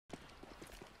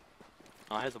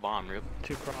Oh, I have the bomb, Rube.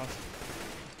 2 cross.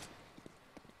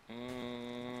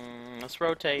 Let's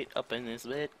rotate up in this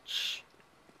bitch.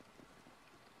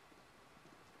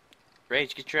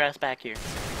 Rage, get your ass back here.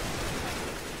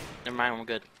 Never mind, we're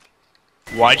good.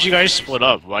 Why'd you guys split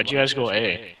up? Why'd you guys go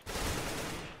A?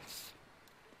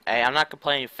 Hey, I'm not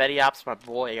complaining. Fetty Op's my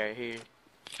boy right here.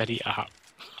 Fetty Op.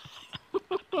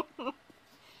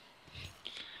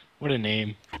 What a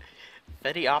name.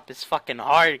 Fetty Op is fucking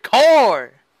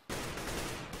hardcore!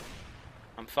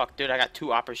 I'm fucked, dude. I got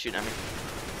 2 oppers shooting at me.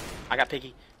 I got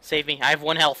Piggy. Save me. I have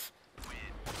 1 health.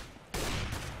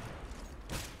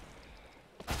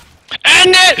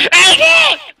 End it! End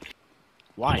it!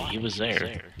 Why? He was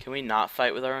there. Can we not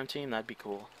fight with our own team? That'd be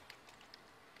cool.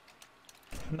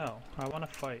 No, I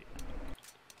want to fight.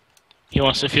 He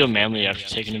wants to feel manly after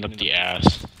taking it up the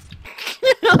ass.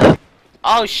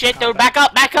 Oh shit, dude. Back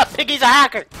up! Back up! Piggy's a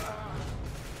hacker!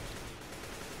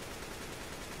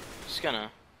 Just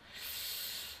gonna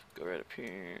go right up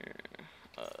here.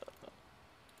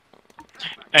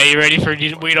 Are you ready for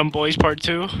Weed on Boys Part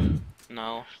 2?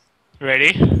 No.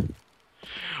 Ready?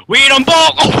 Weed on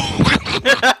Ball!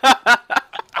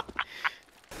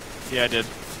 Yeah, I did.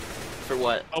 For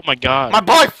what? Oh my god. My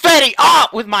boy Fetty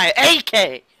up with my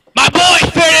AK! My boy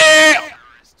Fetty!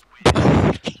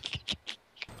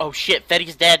 Oh shit,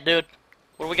 Fetty's dead, dude.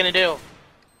 What are we gonna do?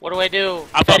 What do I do?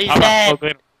 Fetty's dead! Go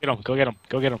get him, go get him,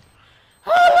 go get him.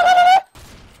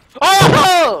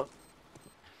 Oh!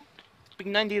 Big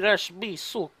 90 rush B,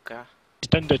 suka.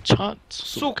 Stand the chance,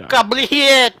 Suka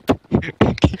bliet!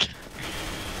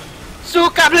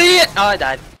 Suka bliet! Oh, I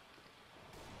died.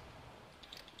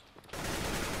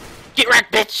 Get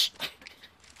wrecked, bitch!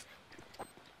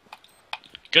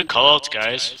 Good callouts,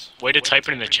 guys. Way to type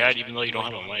it in the chat even though you don't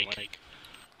have a mic.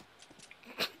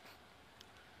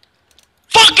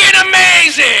 Fucking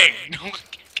amazing!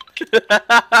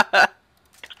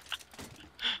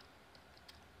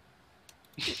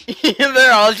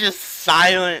 They're all just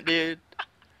silent, dude.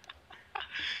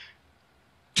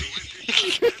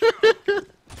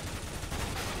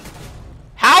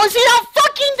 How is he not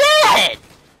fucking dead?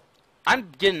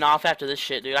 I'm getting off after this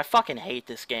shit, dude. I fucking hate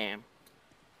this game.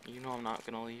 You know I'm not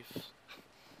gonna leave.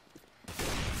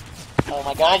 Oh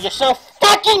my god, you're so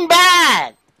fucking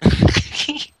bad!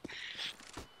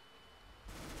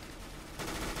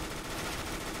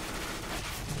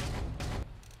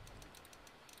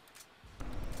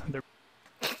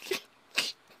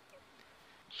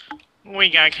 We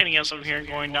got Kenny else over here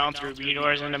going down through B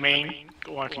doors in the main,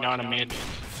 walking down a mid,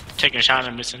 taking a shot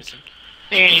and missing.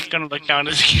 And he's gonna look down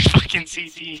to his fucking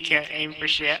CT, he can't aim for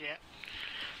shit.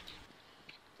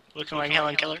 Looking like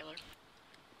Helen Keller.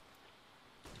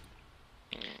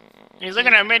 He's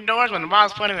looking at mid doors when the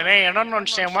ball's pointing at A. I don't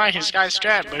understand why his guy's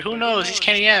strapped, but who knows, he's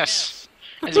Kenny S.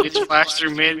 As he gets flashed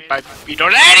through mid by B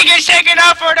doors, and he gets taken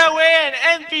out for the win!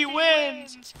 MP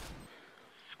wins!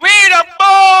 We the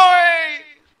boys!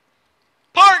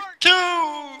 Part 2!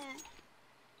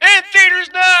 In theaters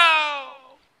now!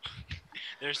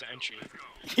 There's the entry.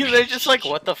 They're just like,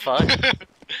 what the fuck?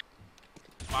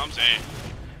 Bomb's A.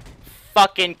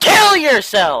 Fucking kill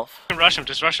yourself! Rush him,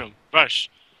 just rush him. Rush.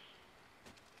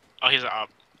 Oh, he's an op.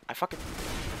 I fucking...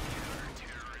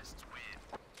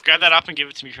 Grab that op and give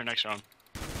it to me for next round.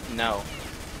 No.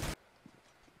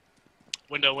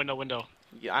 Window, window, window.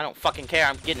 Yeah, I don't fucking care.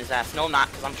 I'm getting his ass. No, I'm not,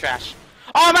 because I'm trash.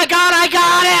 Oh my god, I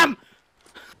got him!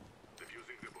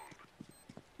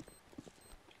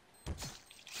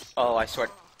 Oh, I swear.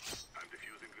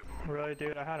 Really,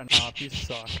 dude? I had an op. You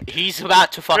suck. He's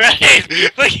about to fucking kill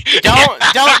me.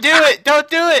 Don't do it! Don't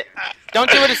do it! Don't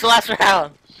do it, it's the last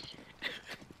round.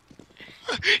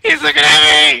 He's looking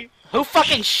at me! Who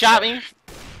fucking shot me?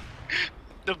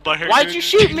 The butthurt. Why'd you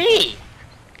shoot me?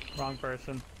 Wrong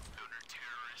person.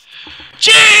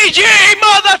 GG,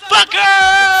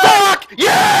 motherfucker! Fuck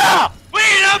yeah! We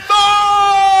the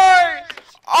boys!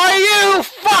 Are you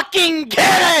fucking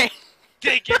kidding?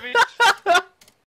 They give it